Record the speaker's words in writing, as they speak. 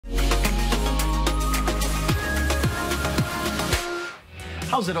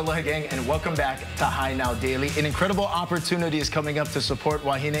How's it, Aloha gang, and welcome back to High Now Daily. An incredible opportunity is coming up to support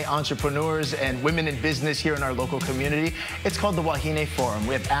Wahine entrepreneurs and women in business here in our local community. It's called the Wahine Forum.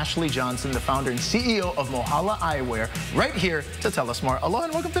 We have Ashley Johnson, the founder and CEO of Mohala Eyewear, right here to tell us more. Aloha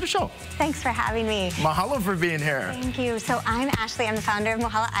and welcome to the show. Thanks for having me. Mahalo for being here. Thank you. So I'm Ashley. I'm the founder of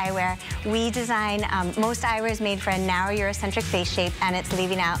Mohala Eyewear. We design most eyewear is made for a narrow Eurocentric face shape, and it's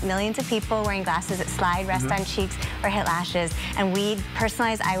leaving out millions of people wearing glasses that slide, rest on cheeks, or hit lashes. And we personalize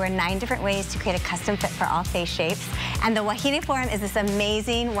eyewear 9 different ways to create a custom fit for all face shapes. And the Wahine Forum is this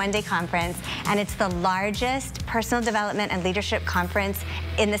amazing one-day conference, and it's the largest personal development and leadership conference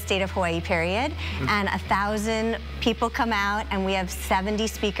in the state of Hawaii, period. And 1,000 people come out, and we have 70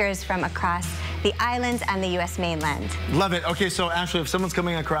 speakers from across the islands and the U.S. mainland. Love it. Okay, so Ashley, if someone's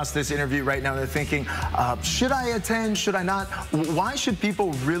coming across this interview right now, they're thinking, should I attend, should I not? Why should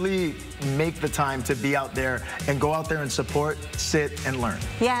people really make the time to be out there and go out there and support, sit, and learn?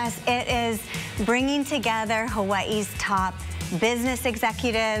 Yes, it is bringing together Hawaii's top business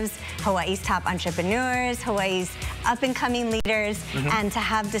executives, Hawaii's top entrepreneurs, Hawaii's up-and-coming leaders, and to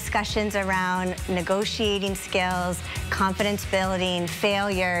have discussions around negotiating skills, confidence building,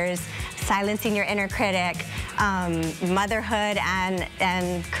 failures, silencing your inner critic, motherhood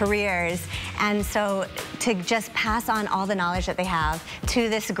and careers. And so to just pass on all the knowledge that they have to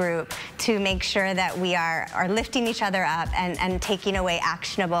this group to make sure that we are lifting each other up and taking away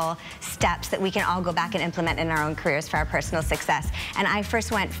actionable steps that we can all go back and implement in our own careers for our personal success. And I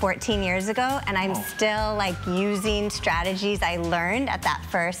first went 14 years ago, and I'm still like using strategies I learned at that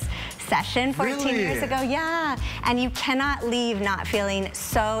first session 14 years ago. Yeah, and you cannot leave not feeling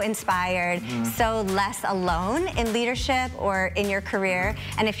so inspired, so less alone in leadership or in your career.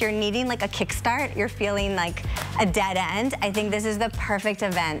 And if you're needing like a kickstart, you're feeling like a dead end, I think this is the perfect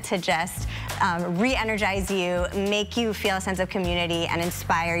event to just re-energize you, make you feel a sense of community, and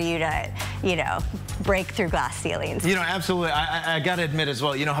inspire you to, you know, break through glass ceilings. You know, absolutely. I gotta admit as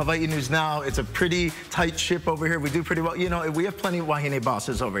well, you know, Hawaii News Now, it's a pretty tight ship over here. We do pretty well. You know, we have plenty of Wahine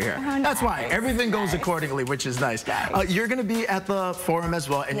bosses over here. Oh, that's why everything goes accordingly, which is nice. You're going to be at the forum as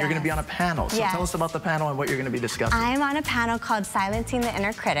well, and you're going to be on a panel. So tell us about the panel and what you're going to be discussing. I'm on a panel called Silencing the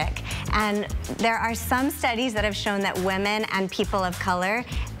Inner Critic, and there are some studies that have shown that women and people of color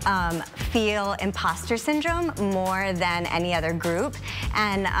feel imposter syndrome more than any other group,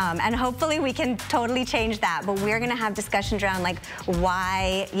 and hopefully we can totally change that. But we're going to have discussions around like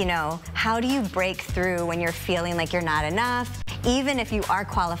why, you know, how do you break through when you're feeling like you're not enough? Even if you are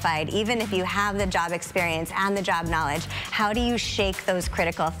qualified, even if you have the job experience and the job knowledge, how do you shake those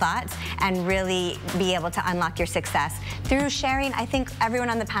critical thoughts and really be able to unlock your success through sharing, I think, everyone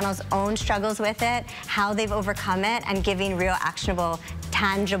on the panel's own struggles with it, how they've overcome it, and giving real actionable,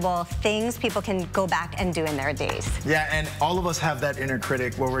 tangible things people can go back and do in their days. Yeah, and all of us have that inner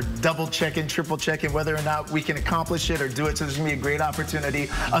critic where we're double checking, triple checking whether or not we can accomplish it or do it. So there's gonna be a great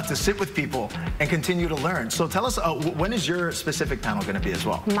opportunity to sit with people and continue to learn. So tell us, when is your specific panel gonna be as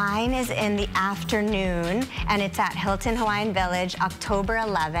well? Mine is in the afternoon, and it's at Hilton Hawaiian Village, October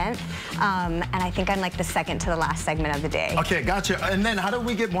 11th. And I think I'm like the second to the last segment of the day. Okay, gotcha. And then how do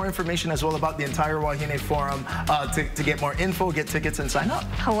we get more information as well about the entire Wahine Forum to get more info, get tickets, and sign up?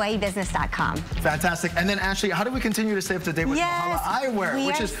 HawaiiBusiness.com. Fantastic. And then Ashley, how do we continue to stay up to date with Mohala Eyewear,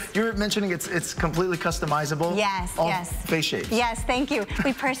 which is, you're mentioning it's completely customizable? Yes, yes. Face shapes. Yes, thank you.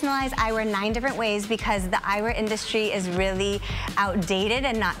 We personalize eyewear 9 different ways because the eyewear industry is really outdated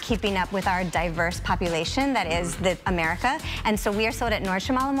and not keeping up with our diverse population that is America. And so we are sold at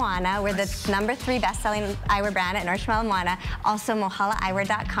Nordstrom Ala Moana. We're the #3 best-selling eyewear brand at Nordstrom Ala Moana. Also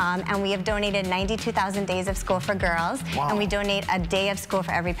MohalaEyewear.com, and we have donated 92,000 days of school for girls. Wow. And we donate a day of school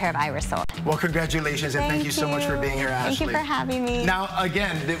for every pair of eyewear sold. Well, congratulations, and thank you so much for being here, Ashley. Thank you for having me. Now,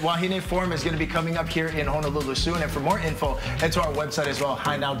 again, the Wahine Forum is going to be coming up here in Honolulu soon, and for more info, head to our website as well,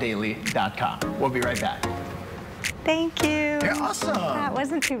 HighNowDaily.com. We'll be right back. Thank you. You're awesome. That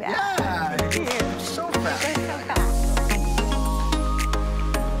wasn't too bad. Yeah, so fast.